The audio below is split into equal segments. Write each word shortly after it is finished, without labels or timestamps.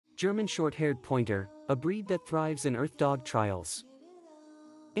German Shorthaired Pointer, a breed that thrives in Earthdog Trials.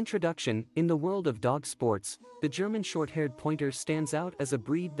 Introduction. In the world of dog sports, the German Shorthaired Pointer stands out as a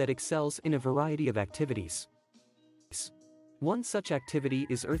breed that excels in a variety of activities. One such activity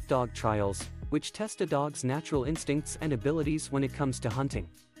is Earthdog Trials, which test a dog's natural instincts and abilities when it comes to hunting.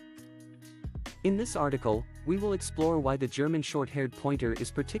 In this article, we will explore why the German Shorthaired Pointer is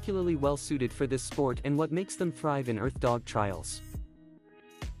particularly well suited for this sport and what makes them thrive in Earthdog Trials.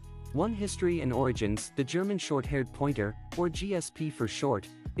 1. History and origins. The German Shorthaired Pointer, or GSP for short,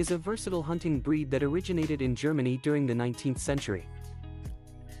 is a versatile hunting breed that originated in Germany during the 19th century.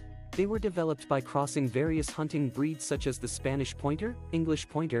 They were developed by crossing various hunting breeds such as the Spanish Pointer, English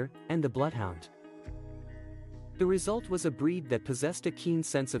Pointer, and the Bloodhound. The result was a breed that possessed a keen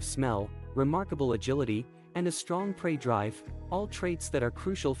sense of smell, remarkable agility, and a strong prey drive, all traits that are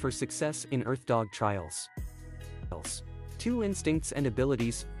crucial for success in Earthdog Trials. 2. Instincts and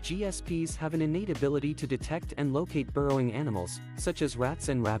abilities. GSPs have an innate ability to detect and locate burrowing animals, such as rats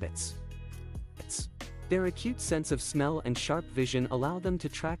and rabbits. Their acute sense of smell and sharp vision allow them to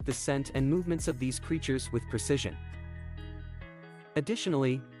track the scent and movements of these creatures with precision.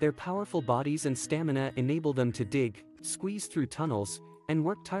 Additionally, their powerful bodies and stamina enable them to dig, squeeze through tunnels, and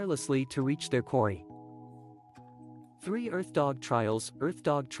work tirelessly to reach their quarry. 3. Earthdog Trials.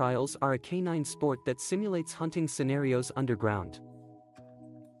 Earthdog Trials are a canine sport that simulates hunting scenarios underground.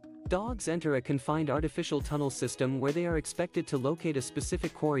 Dogs enter a confined artificial tunnel system where they are expected to locate a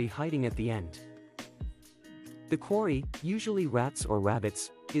specific quarry hiding at the end. The quarry, usually rats or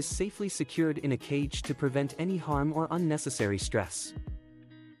rabbits, is safely secured in a cage to prevent any harm or unnecessary stress.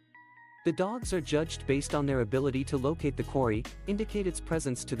 The dogs are judged based on their ability to locate the quarry, indicate its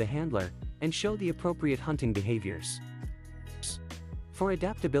presence to the handler, and show the appropriate hunting behaviors. For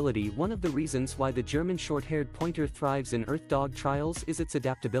adaptability. One of the reasons why the German Shorthaired Pointer thrives in Earthdog Trials is its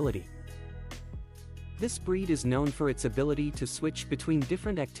adaptability. This breed is known for its ability to switch between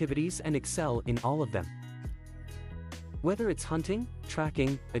different activities and excel in all of them. Whether it's hunting,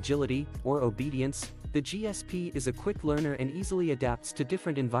 tracking, agility, or obedience, the GSP is a quick learner and easily adapts to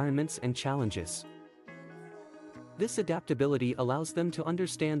different environments and challenges. This adaptability allows them to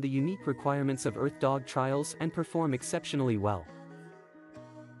understand the unique requirements of Earthdog Trials and perform exceptionally well.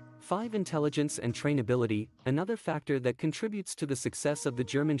 5. Intelligence and trainability. Another factor that contributes to the success of the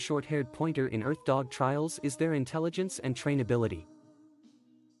German Shorthaired Pointer in Earthdog Trials is their intelligence and trainability.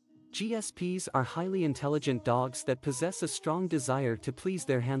 GSPs are highly intelligent dogs that possess a strong desire to please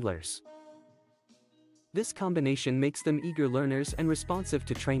their handlers. This combination makes them eager learners and responsive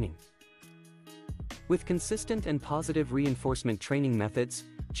to training. With consistent and positive reinforcement training methods,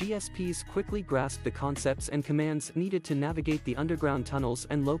 GSPs quickly grasp the concepts and commands needed to navigate the underground tunnels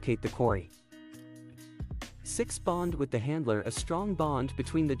and locate the quarry. 6. Bond with the handler. A strong bond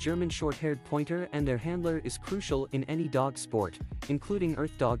between the German Shorthaired Pointer and their handler is crucial in any dog sport, including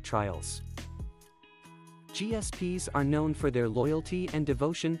Earthdog Trials. GSPs are known for their loyalty and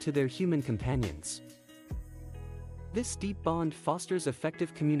devotion to their human companions. This deep bond fosters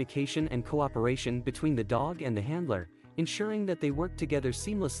effective communication and cooperation between the dog and the handler, ensuring that they work together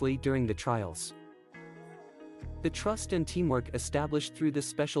seamlessly during the trials. The trust and teamwork established through this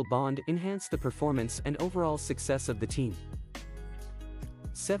special bond enhance the performance and overall success of the team.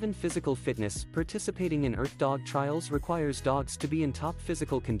 7. Physical fitness. Participating in Earthdog Trials requires dogs to be in top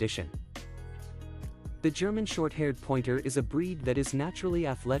physical condition. The German Shorthaired Pointer is a breed that is naturally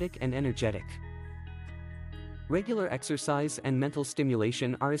athletic and energetic. Regular exercise and mental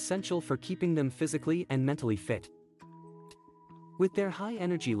stimulation are essential for keeping them physically and mentally fit. With their high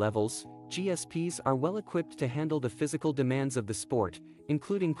energy levels, GSPs are well equipped to handle the physical demands of the sport,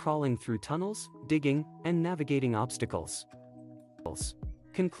 including crawling through tunnels, digging, and navigating obstacles.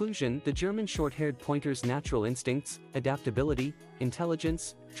 Conclusion. The German Shorthaired Pointer's natural instincts, adaptability,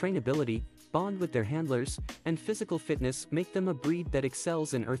 intelligence, trainability, bond with their handlers, and physical fitness make them a breed that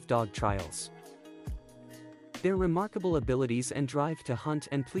excels in Earthdog Trials. Their remarkable abilities and drive to hunt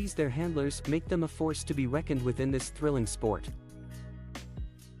and please their handlers make them a force to be reckoned with in this thrilling sport.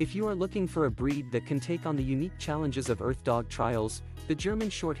 If you are looking for a breed that can take on the unique challenges of Earthdog Trials, the German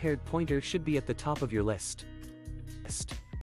Shorthaired Pointer should be at the top of your list.